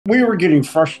We were getting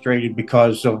frustrated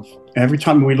because of every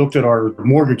time we looked at our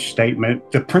mortgage statement,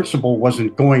 the principal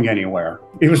wasn't going anywhere.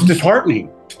 It was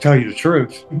disheartening, to tell you the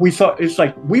truth. We thought, it's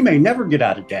like, we may never get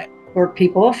out of debt. We're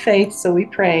people of faith, so we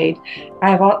prayed. I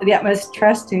have all the utmost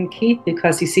trust in Keith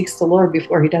because he seeks the Lord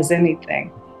before he does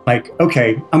anything. Like,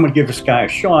 okay, I'm going to give this guy a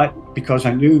shot because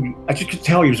I just could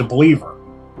tell he was a believer.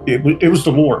 It was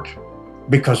the Lord,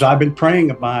 because I've been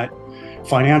praying about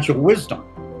financial wisdom.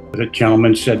 The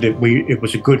gentleman said that it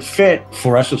was a good fit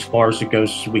for us as far as it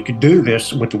goes. So we could do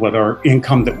this with our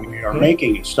income that we are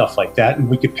making and stuff like that, and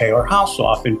we could pay our house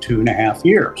off in 2.5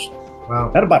 years. Wow.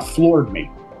 That about floored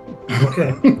me.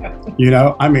 Okay.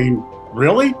 I mean,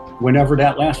 really? Whenever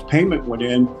that last payment went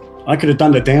in, I could have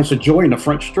done the dance of joy in the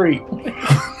front street.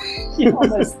 You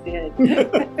almost did.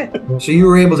 So you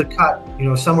were able to cut,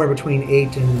 somewhere between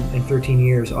 8 and 13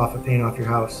 years off of paying off your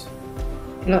house.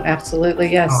 No,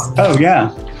 absolutely, yes. Oh,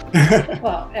 yeah.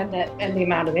 Well, and the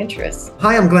amount of interest.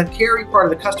 Hi, I'm Glenn Carey, part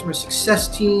of the customer success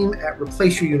team at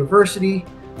Replace Your University.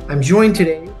 I'm joined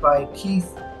today by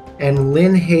Keith and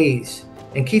Lynne Hayes.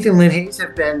 And Keith and Lynne Hayes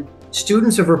have been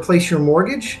students of Replace Your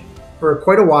Mortgage for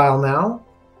quite a while now.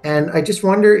 And I just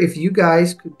wonder if you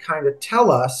guys could kind of tell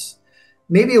us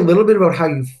maybe a little bit about how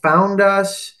you found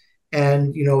us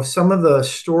and, some of the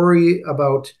story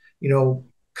about,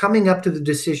 coming up to the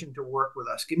decision to work with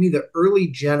us. Give me the early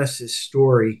genesis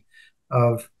story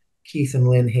of Keith and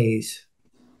Lynne Hayes.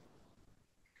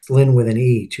 It's Lynn with an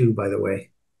E too, by the way.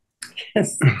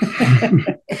 Yes.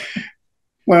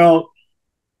 Well,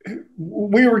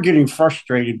 we were getting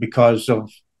frustrated because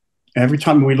of every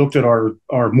time we looked at our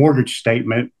mortgage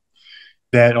statement,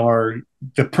 that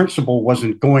the principal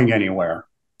wasn't going anywhere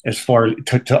as far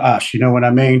to us, you know what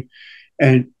I mean?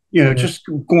 And, just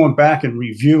going back and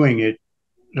reviewing it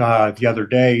the other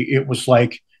day, it was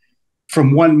like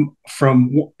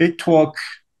it took,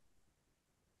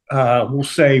 we'll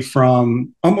say,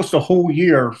 from almost a whole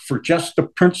year for just the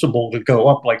principal to go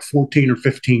up like $14 or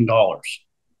 $15.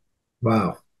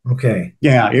 Wow. Okay.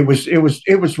 Yeah, it was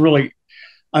really,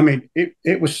 I mean,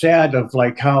 it was sad of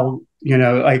like how,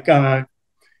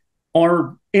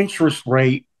 our interest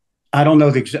rate, I don't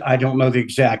know the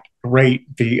exact rate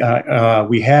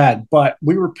we had, but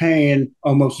we were paying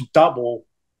almost double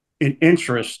in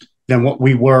interest than what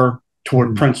we were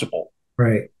toward principal.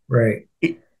 Right.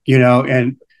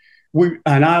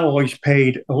 And I always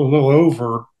paid a little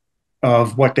over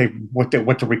of what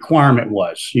the requirement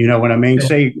was. You know what I mean?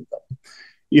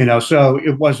 Yeah. So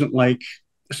it wasn't like,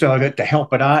 so that to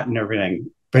help it out and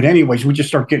everything. But anyways, we just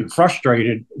started getting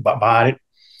frustrated about it.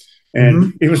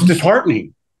 And it was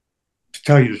disheartening, to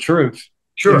tell you the truth.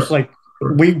 Sure. It's like,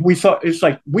 we thought, it's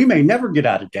like, we may never get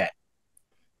out of debt,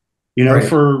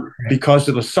 because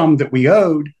of the sum that we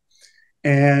owed.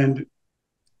 And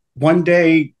one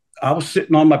day I was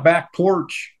sitting on my back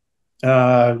porch,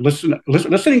 listening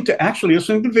to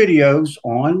videos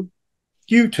on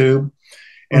YouTube.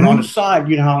 And on the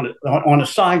side, on the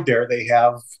side there, they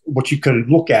have what you could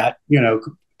look at,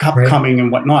 coming and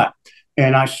whatnot.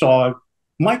 And I saw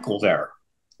Michael there,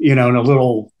 in a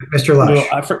little Mr. Lush.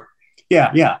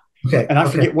 Yeah. Okay. And I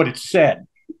forget what it said,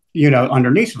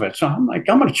 underneath of it. So I'm like,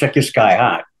 I'm going to check this guy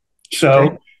out.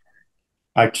 So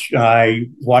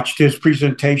I watched his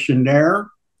presentation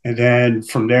there, and then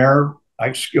from there,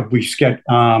 I start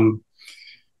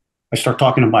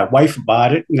talking to my wife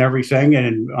about it and everything,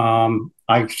 and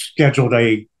I scheduled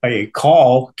a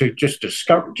call to just to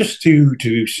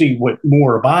see what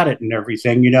more about it and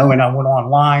everything, and I went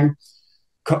online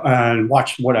and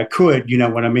watched what I could, you know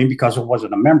what I mean, because I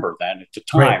wasn't a member then at the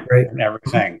time, right. And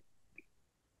everything.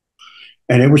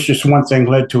 And it was just one thing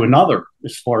led to another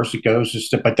as far as it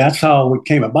goes. But that's how it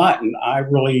came about. And I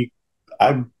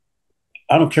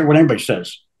don't care what anybody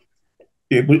says.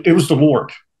 It was the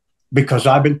Lord, because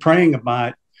I've been praying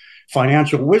about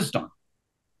financial wisdom.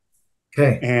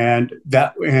 Okay. And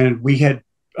we had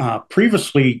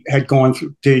previously had gone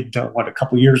through, a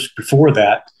couple of years before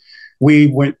that, we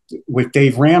went with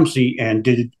Dave Ramsey and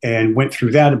went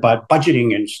through that about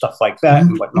budgeting and stuff like that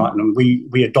and whatnot. And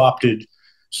we adopted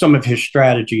some of his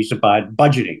strategies about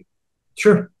budgeting.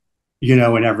 Sure.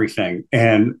 And everything.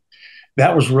 And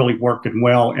that was really working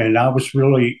well. And I was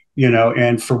really,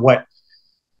 and for what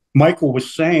Michael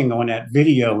was saying on that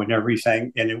video and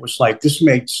everything, and it was like, this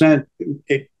made sense.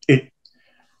 I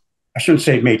shouldn't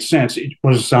say it made sense. It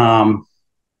was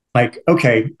like,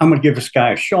 okay, I'm going to give this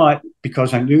guy a shot,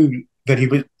 because I knew that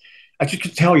I just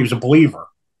could tell he was a believer.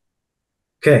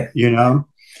 Okay.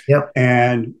 Yep.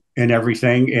 And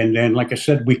everything. And then, like I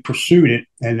said, we pursued it,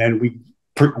 and then we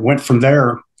went from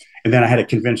there, and then I had to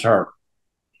convince her.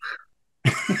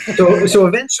 So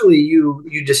eventually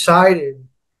you decided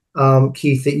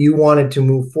Keith, that you wanted to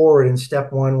move forward, and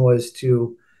step one was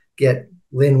to get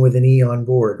Lynne with an E on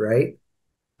board, right?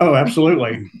 Oh,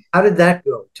 absolutely. How did that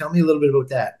go? Tell me a little bit about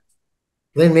that.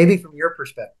 Lynne, maybe from your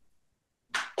perspective.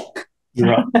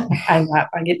 You're up. I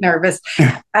get nervous.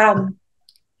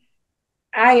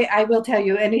 I will tell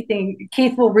you anything.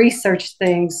 Keith will research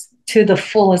things to the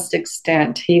fullest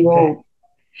extent. He will,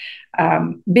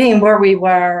 being where we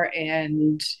were,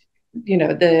 and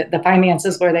the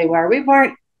finances where they were, we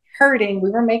weren't hurting. We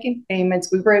were making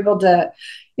payments. We were able to,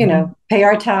 pay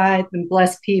our tithe and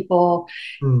bless people.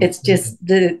 It's just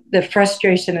the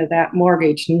frustration of that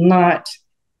mortgage not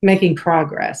making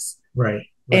progress. Right.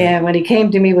 And when he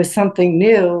came to me with something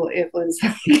new, it was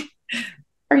like,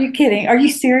 are you kidding? Are you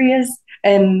serious?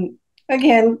 And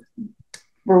again,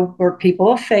 we're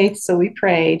people of faith, so we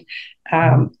prayed.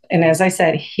 And as I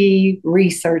said, he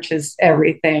researches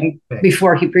everything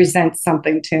before he presents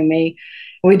something to me.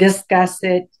 We discussed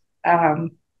it. Then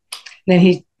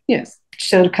he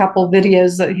showed a couple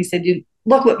videos. He said, "You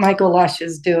look what Michael Lush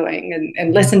is doing,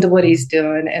 and listen to what he's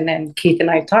doing." And then Keith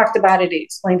and I talked about it. He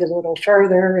explained it a little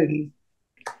further, and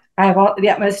I have the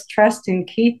utmost trust in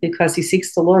Keith because he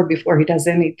seeks the Lord before he does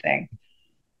anything.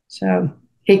 So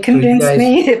he convinced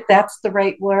me, if that's the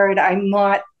right word. I'm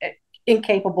not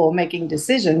incapable of making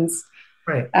decisions.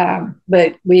 Right.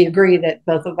 But we agree that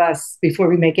both of us, before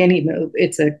we make any move,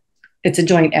 it's a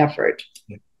joint effort.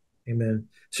 Amen.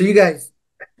 So you guys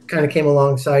kind of came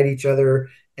alongside each other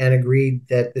and agreed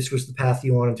that this was the path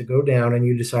you wanted to go down, and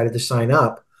you decided to sign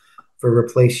up for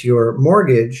Replace Your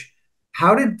Mortgage.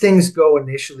 How did things go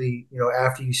initially,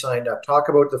 after you signed up? Talk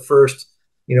about the first,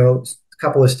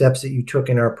 couple of steps that you took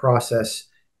in our process,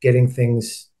 getting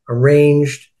things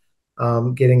arranged,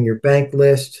 getting your bank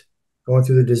list, going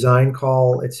through the design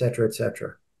call, et cetera, et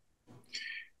cetera.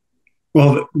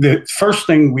 Well, the first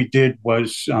thing we did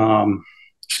was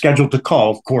scheduled the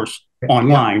call, of course,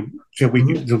 online, so we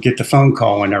could get the phone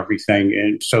call and everything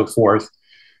and so forth.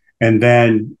 And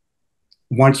then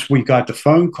once we got the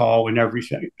phone call and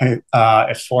everything,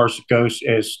 as far as it goes,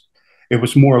 it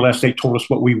was more or less, they told us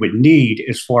what we would need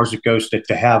as far as it goes to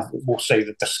have, we'll say,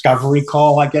 the discovery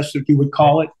call, I guess, if you would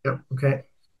call it. Okay.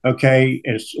 Okay.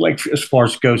 It's like, as far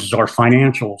as it goes, is our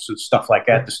financials and stuff like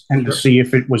that, and to see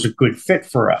if it was a good fit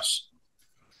for us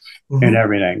and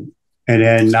everything. And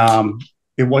then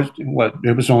it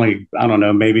was only, I don't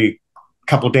know, maybe a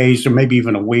couple of days or maybe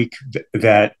even a week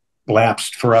that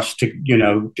lapsed for us to,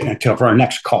 for our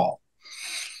next call.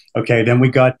 Okay. Then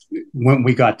when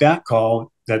we got that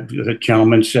call, that the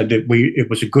gentleman said that it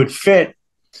was a good fit,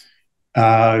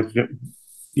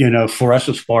 for us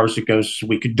as far as it goes. So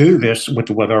we could do this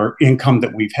with our income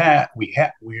that we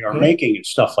are making and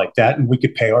stuff like that, and we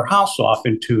could pay our house off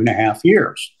in 2.5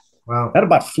 years. Wow, that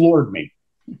about floored me.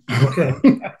 Okay,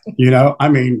 I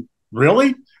mean,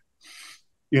 really,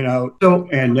 So,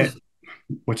 and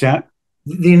what's that?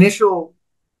 The initial,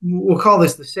 we'll call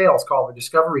this the sales call, the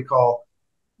discovery call.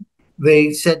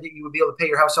 They said that you would be able to pay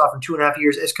your house off in 2.5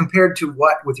 years, as compared to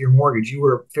what with your mortgage? You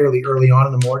were fairly early on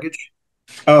in the mortgage.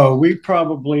 Oh, we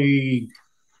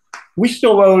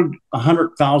still owed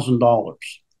 $100,000.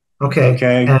 Okay.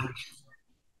 Okay.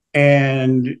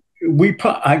 And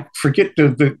I forget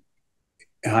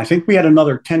I think we had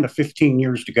another 10 to 15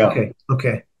 years to go.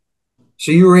 Okay.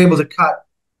 So you were able to cut,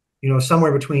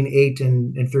 somewhere between 8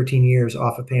 and 13 years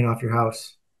off of paying off your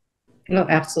house. No,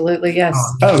 absolutely. Yes.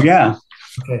 Oh yeah.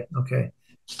 Okay.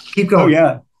 Keep going. Oh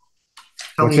yeah.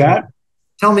 What's that?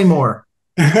 Tell me more.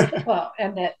 Well,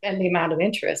 and the amount of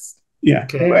interest. Yeah.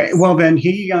 Okay. Well, then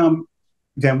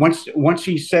then once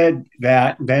he said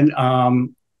that, then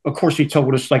of course he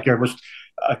told us like there was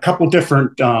a couple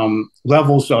different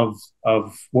levels of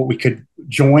what we could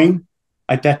join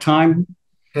at that time.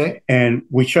 Okay. And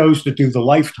we chose to do the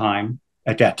lifetime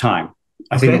at that time.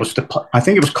 I think it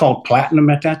was called platinum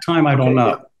at that time. I don't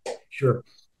know. Yeah. Sure.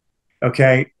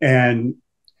 Okay. And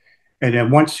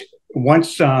then once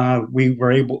we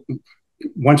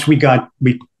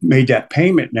made that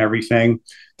payment and everything,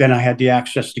 then I had the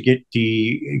access to get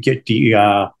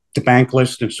the bank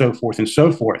list and so forth and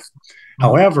so forth. Mm-hmm.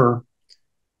 However,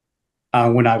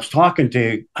 when I was talking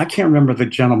to, I can't remember the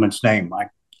gentleman's name. I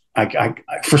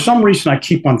for some reason I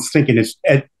keep on thinking it's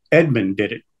Edmund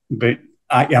did it, but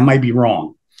I might be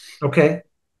wrong. Okay.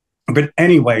 But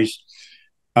anyways,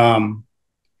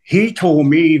 he told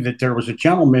me that there was a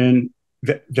gentleman,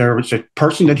 that there was a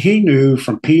person that he knew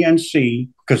from PNC,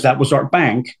 because that was our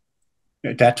bank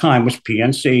at that time, was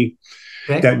PNC,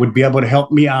 that would be able to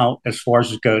help me out as far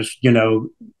as it goes,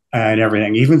 and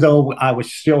everything. Even though I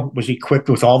was equipped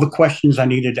with all the questions I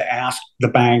needed to ask the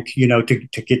bank,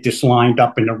 to get this lined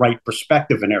up in the right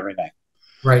perspective and everything.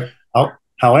 Right.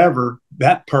 However,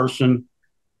 that person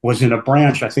was in a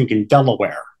branch, I think, in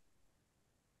Delaware.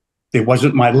 It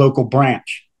wasn't my local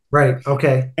branch. Right.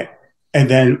 Okay. And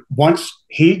then once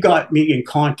he got me in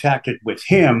contacted with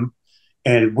him,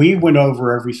 and we went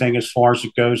over everything as far as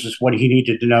it goes, as what he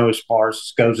needed to know as far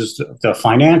as it goes as the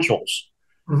financials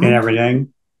and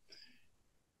everything.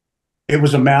 It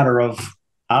was a matter of,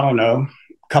 I don't know,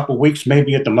 a couple of weeks,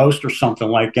 maybe at the most, or something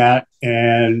like that.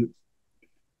 And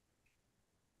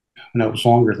no, it was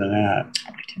longer than that.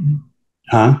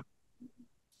 Huh?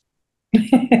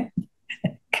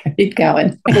 Keep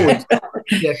going. Yeah,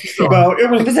 keep going. Well, it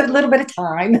was a little bit of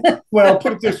time. Well,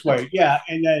 put it this way, yeah,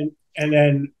 and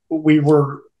then we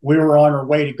were on our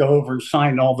way to go over and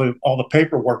sign all the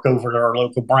paperwork over to our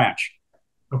local branch.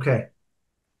 Okay,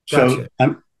 gotcha. So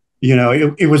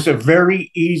it was a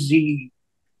very easy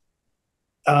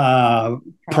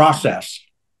process.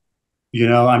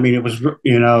 I mean, it was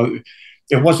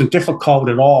it wasn't difficult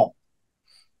at all.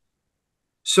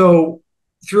 So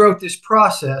throughout this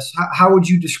process, how would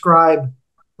you describe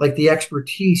like the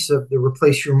expertise of the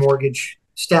Replace Your Mortgage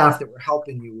staff that were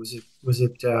helping you? Was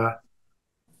it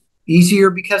easier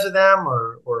because of them,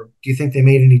 or do you think they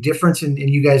made any difference in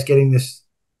you guys getting this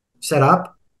set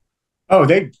up? Oh,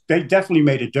 they definitely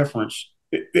made a difference.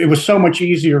 It was so much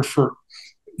easier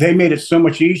they made it so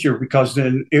much easier because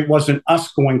then it wasn't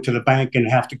us going to the bank and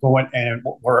have to go in and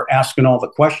we're asking all the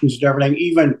questions and everything,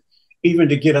 even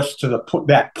to get us to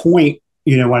that point,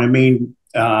 you know what I mean?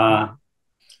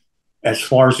 As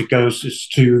far as it goes, is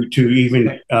to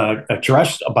even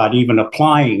address about even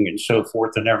applying and so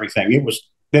forth and everything. It was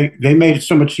they made it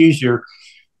so much easier,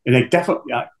 and they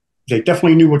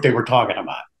definitely knew what they were talking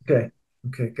about. Okay,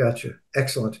 gotcha.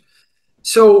 Excellent.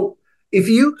 So if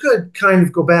you could kind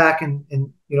of go back and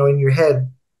in your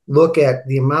head look at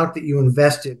the amount that you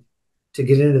invested to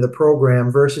get into the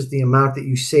program versus the amount that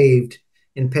you saved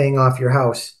in paying off your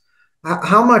house,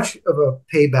 how much of a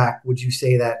payback would you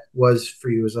say that was for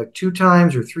you? Is it like 2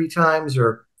 times or 3 times,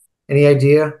 or any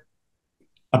idea?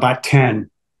 About 10x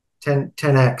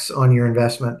on your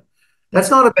investment. That's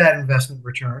not a bad investment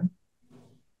return.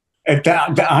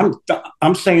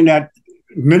 I'm saying that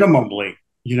minimally.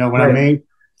 You know what I mean?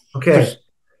 Okay.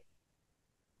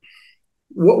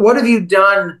 What have you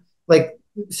done? Like,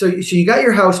 so you got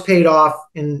your house paid off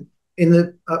in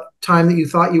the time that you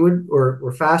thought you would,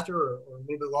 or faster, or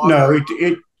maybe longer? No,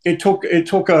 it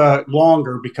took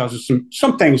longer because of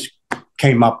some things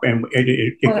came up, and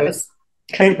it was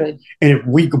COVID. And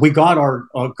we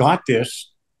got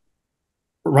this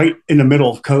right in the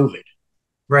middle of COVID.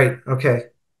 Right. Okay.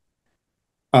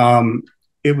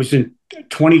 It was in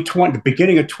 2020, the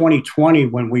beginning of 2020,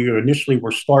 when we initially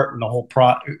were starting the whole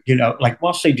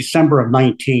I'll say December of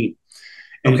 19.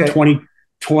 And okay.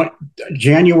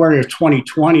 January of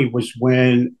 2020 was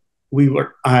when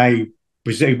I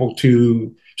was able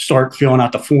to start filling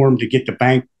out the form to get the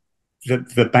bank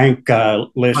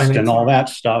list and all that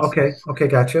stuff. Okay,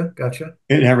 gotcha.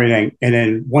 And everything. And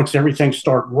then once everything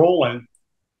started rolling,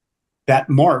 that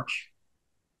March,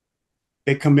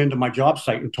 they come into my job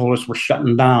site and told us we're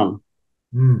shutting down.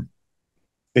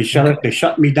 They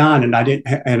shut me down, and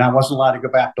I wasn't allowed to go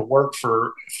back to work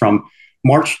from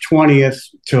March 20th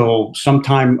till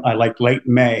sometime like late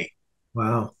May.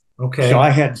 Wow. Okay. So I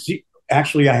had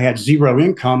zero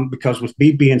income because with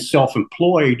me being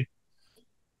self-employed,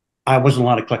 I wasn't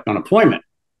allowed to collect unemployment.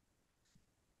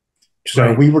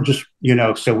 So we were just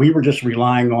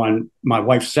relying on my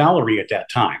wife's salary at that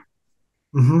time.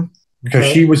 Because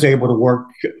she was able to work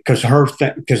because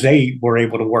they were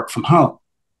able to work from home.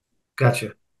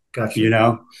 Gotcha.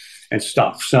 And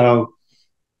stuff. So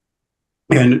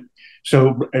we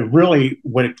really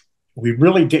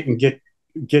didn't get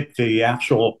the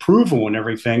actual approval and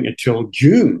everything until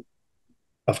June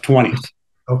of 20.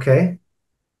 Okay.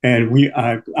 And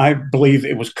I believe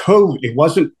it was COVID. It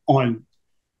wasn't on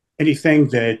anything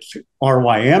that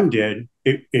RYM did.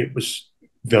 It was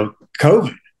the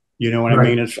COVID. You know what I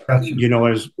mean? As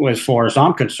far as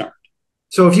I'm concerned.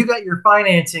 So if you got your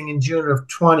financing in June of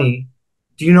 20,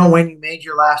 do you know when you made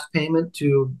your last payment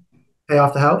to pay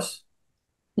off the house?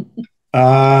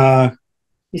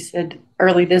 You said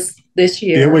early this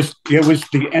year. It was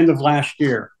the end of last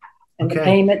year. And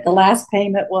the last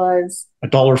payment was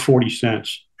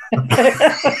 $1.40.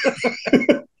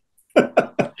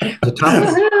 The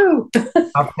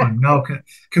tough one. No,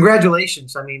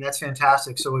 congratulations. I mean, that's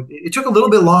fantastic. So it took a little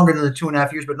bit longer than the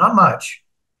 2.5 years, but not much.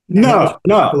 No. A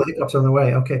couple of hiccups on the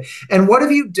way. Okay. And what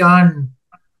have you done?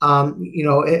 Have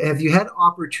you had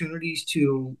opportunities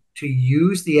to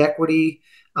use the equity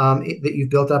that you've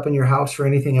built up in your house for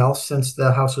anything else since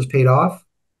the house was paid off?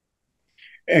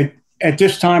 At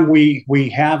this time, we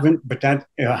haven't, but that,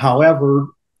 however,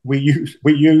 we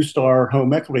used our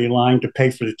home equity line to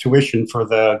pay for the tuition for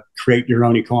the Create Your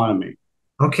Own Economy.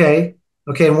 Okay.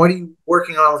 Okay. And what are you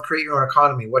working on with Create Your Own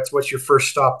Economy? What's your first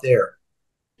stop there?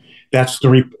 That's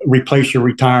to replace your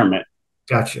retirement.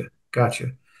 Gotcha.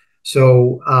 Gotcha.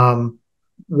 So,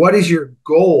 what is your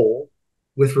goal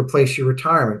with Replace Your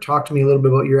Retirement? Talk to me a little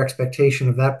bit about your expectation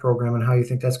of that program and how you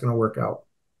think that's going to work out.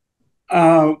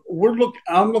 I'm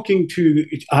looking to.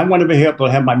 I want to be able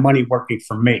to have my money working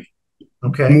for me.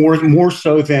 Okay. More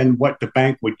so than what the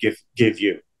bank would give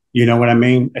you. You know what I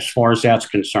mean? As far as that's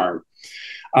concerned,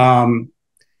 and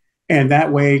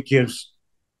that way it gives.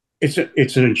 It's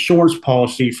an insurance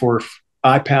policy for if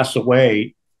I pass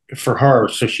away for her,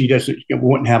 so she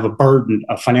wouldn't have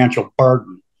a financial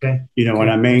burden. Okay. You know what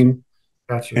I mean?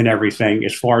 Gotcha. And everything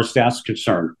as far as that's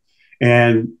concerned.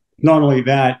 And not only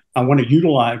that, I want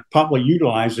to probably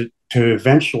utilize it to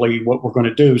eventually what we're going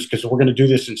to do is because we're going to do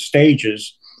this in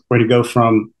stages. We're going to go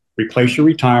from Replace Your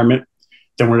Retirement.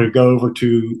 Then we're going to go over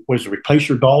to, what is it, Replace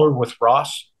Your Dollar with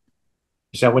Ross?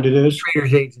 Is that what it is?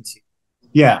 Traders Agency.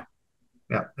 Yeah.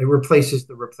 Yeah. It replaces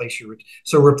the replace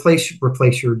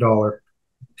your dollar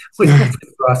with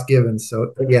Ross Givens.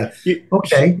 So yeah.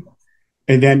 Okay.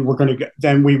 And then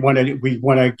we want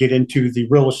to get into the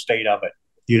real estate of it.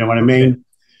 You know what I mean?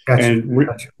 Gotcha. And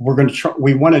we're going to try.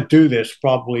 We want to do this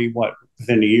probably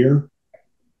within a year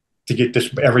to get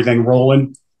everything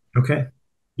rolling. Okay.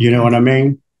 You know what I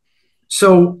mean?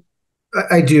 So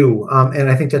I do, and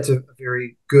I think that's a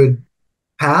very good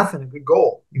path and a good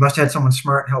goal. You must have had someone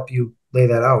smart help you lay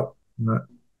that out. I'm not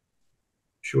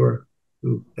sure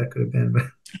who that could have been, but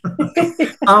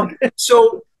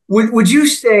so would you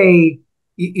say,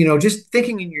 just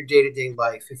thinking in your day-to-day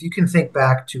life, if you can think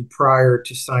back to prior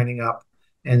to signing up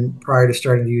and prior to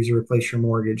starting to use or Replace Your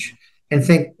Mortgage and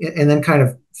then kind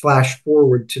of flash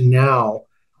forward to now,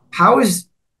 how has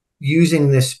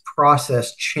using this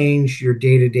process changed your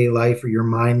day-to-day life or your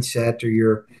mindset or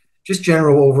your just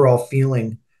general overall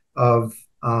feeling of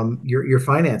your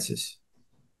finances?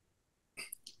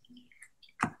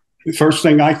 The first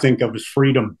thing I think of is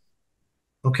freedom.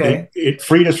 Okay. It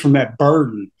freed us from that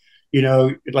burden.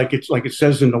 Like it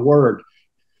says in the word,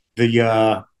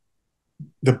 the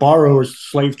borrower is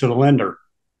slave to the lender.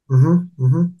 Mm-hmm,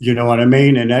 mm-hmm. You know what I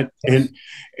mean? And Yes.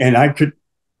 and I could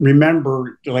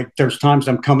remember, like, there's times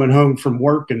I'm coming home from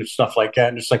work and stuff like that,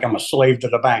 and it's like I'm a slave to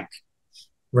the bank.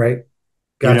 Right.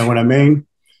 Gotcha. You know what I mean?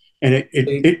 And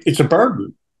it's a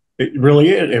burden. It really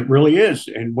is. It really is.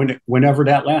 And whenever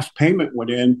that last payment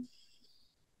went in,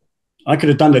 I could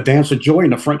have done the dance of joy in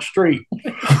the front street.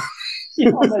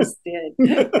 You almost did.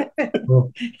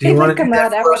 Well, do you want to do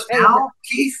that for us now,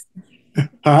 Keith?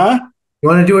 Huh? You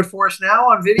want to do it for us now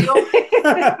on video?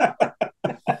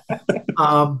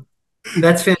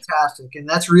 That's fantastic, and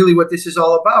that's really what this is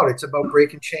all about. It's about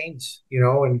breaking chains,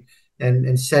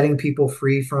 and setting people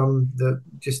free from the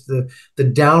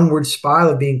downward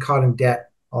spiral of being caught in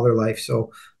debt all their life.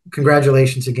 So,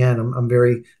 congratulations again. I'm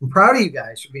proud of you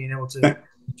guys for being able to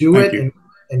do it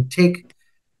and take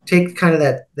kind of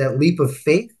that leap of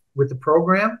faith with the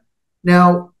program.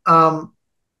 Now,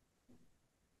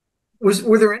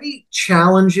 were there any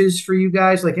challenges for you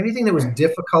guys, like anything that was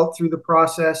difficult through the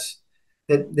process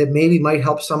that maybe might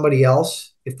help somebody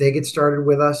else if they get started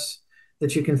with us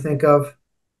that you can think of?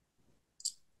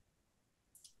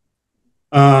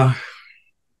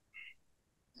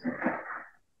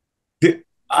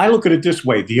 I look at it this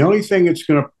way. The only thing that's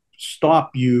going to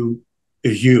stop you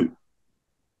is you.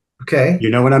 Okay. You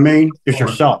know what I mean? It's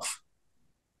yourself.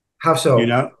 How so?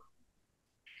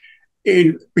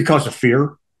 Because of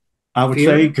fear, I would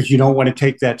say, because you don't want to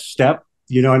take that step.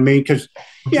 You know what I mean? Because,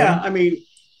 I mean,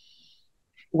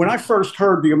 when I first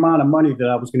heard the amount of money that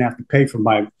I was going to have to pay for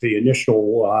the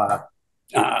initial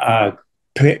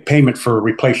payment for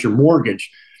Replace Your Mortgage,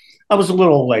 I was a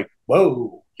little like,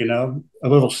 whoa, a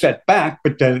little set back.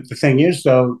 But the thing is,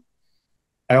 though,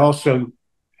 I also,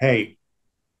 hey,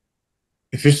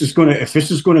 if this is going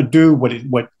to do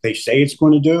what they say it's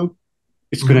going to do,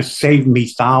 it's going to save me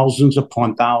thousands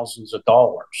upon thousands of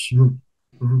dollars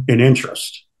in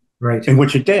interest, right? And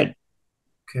which it did.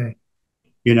 Okay.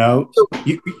 You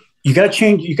got to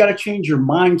change. You got to change your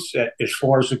mindset as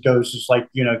far as it goes. It's like,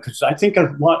 because I think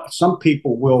some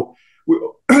people will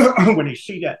when they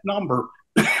see that number,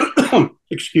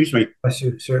 excuse me,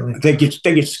 certainly they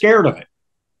get scared of it.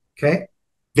 Okay.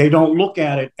 They don't look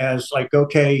at it as like,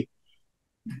 okay,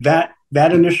 that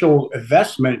initial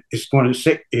investment is going to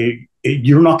say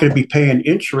you're not going to be paying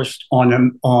interest on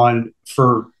them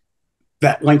for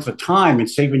that length of time and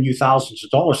saving you thousands of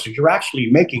dollars. So you're actually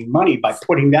making money by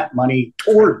putting that money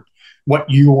toward what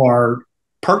you are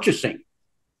purchasing.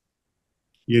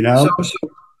 You know? So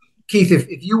Keith,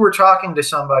 if you were talking to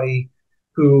somebody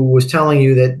who was telling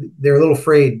you that they're a little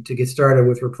afraid to get started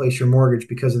with Replace Your Mortgage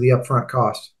because of the upfront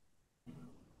cost,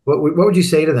 what would you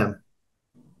say to them?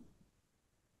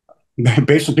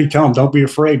 Basically tell them, don't be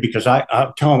afraid, because I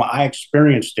tell them I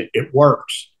experienced it. It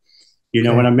works. You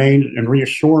know what I mean? And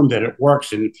reassure them that it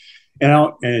works, and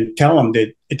and tell them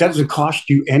that it doesn't cost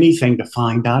you anything to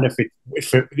find out if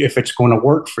it's going to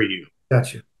work for you.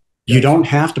 Gotcha. You don't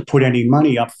have to put any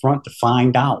money up front to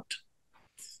find out.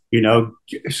 You know,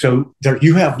 so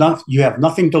you have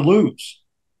nothing to lose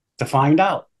to find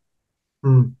out.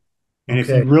 Mm. And if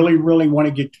you really, really want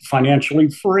to get financially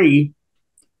free,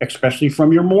 especially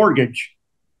from your mortgage,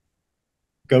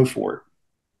 go for it.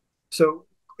 So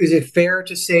is it fair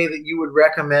to say that you would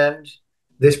recommend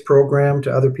this program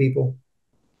to other people?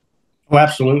 Oh,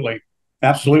 absolutely.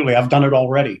 Absolutely. I've done it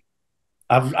already.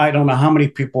 I don't know how many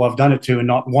people I've done it to, and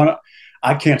not one,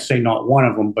 I can't say not one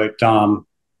of them, but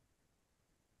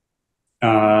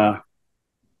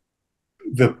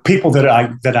the people that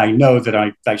I know,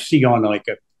 that I see on a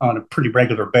pretty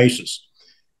regular basis,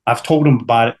 I've told them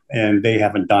about it and they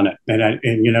haven't done it.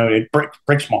 And you know, it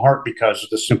breaks my heart because of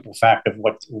the simple fact of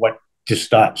what this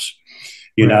does.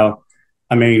 You know,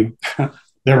 I mean,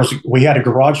 we had a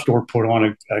garage door put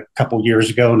on a couple years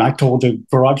ago, and I told the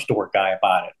garage door guy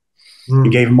about it.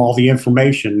 And gave him all the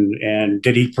information. And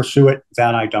did he pursue it?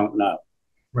 That I don't know.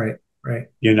 Right.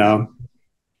 You know,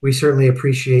 we certainly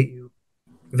appreciate you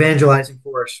evangelizing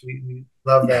for us. We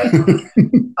love that.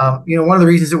 You know, one of the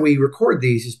reasons that we record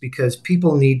these is because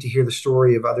people need to hear the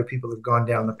story of other people that have gone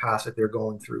down the path that they're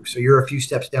going through. So you're a few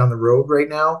steps down the road right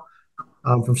now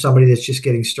from somebody that's just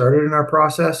getting started in our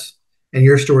process, and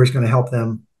your story is going to help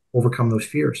them overcome those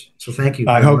fears. So thank you.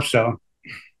 I hope so.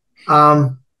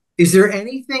 Is there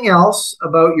anything else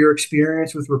about your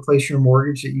experience with Replace Your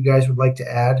Mortgage that you guys would like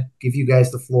to add? Give you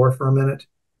guys the floor for a minute.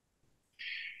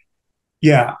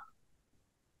 Yeah.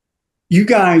 You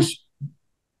guys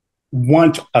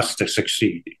want us to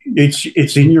succeed.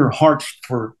 It's in your hearts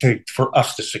for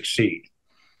us to succeed.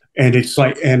 And it's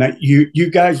like, and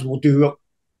you guys will do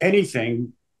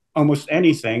anything, almost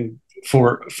anything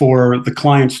for the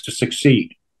clients to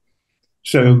succeed.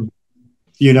 So,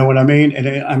 you know what I mean?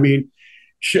 And I mean,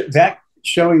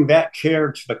 showing that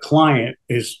care to the client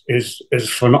is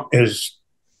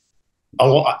a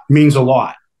lot, means a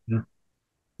lot. Yeah.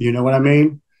 You know what I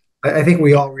mean? I think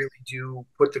we all really do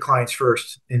put the clients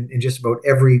first in just about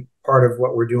every part of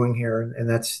what we're doing here, and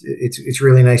it's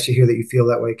really nice to hear that you feel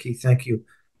that way, Keith. Thank you.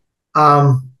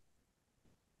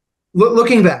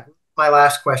 Looking back, my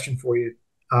last question for you.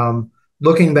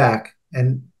 Looking back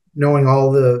and knowing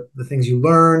all the things you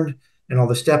learned and all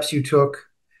the steps you took,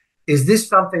 is this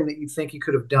something that you think you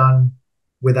could have done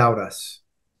without us?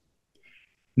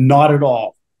 Not at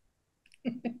all.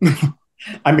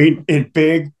 I mean, in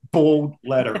big, bold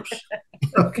letters.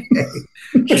 Okay.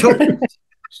 That's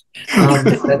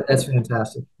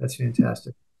fantastic. That's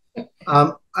fantastic.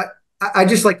 I'd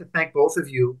just like to thank both of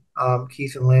you,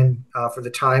 Keith and Lynne, for the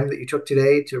time that you took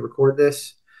today to record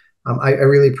this. I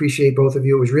really appreciate both of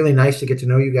you. It was really nice to get to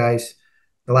know you guys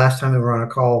the last time that we were on a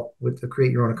call with the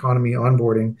Create Your Own Economy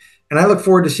onboarding. And I look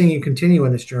forward to seeing you continue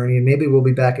in this journey, and maybe we'll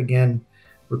be back again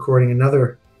recording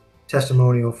another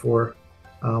testimonial for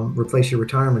Replace Your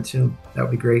Retirement soon. That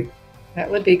would be great. That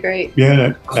would be great.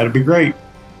 Yeah, that'd be great.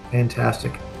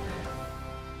 Fantastic.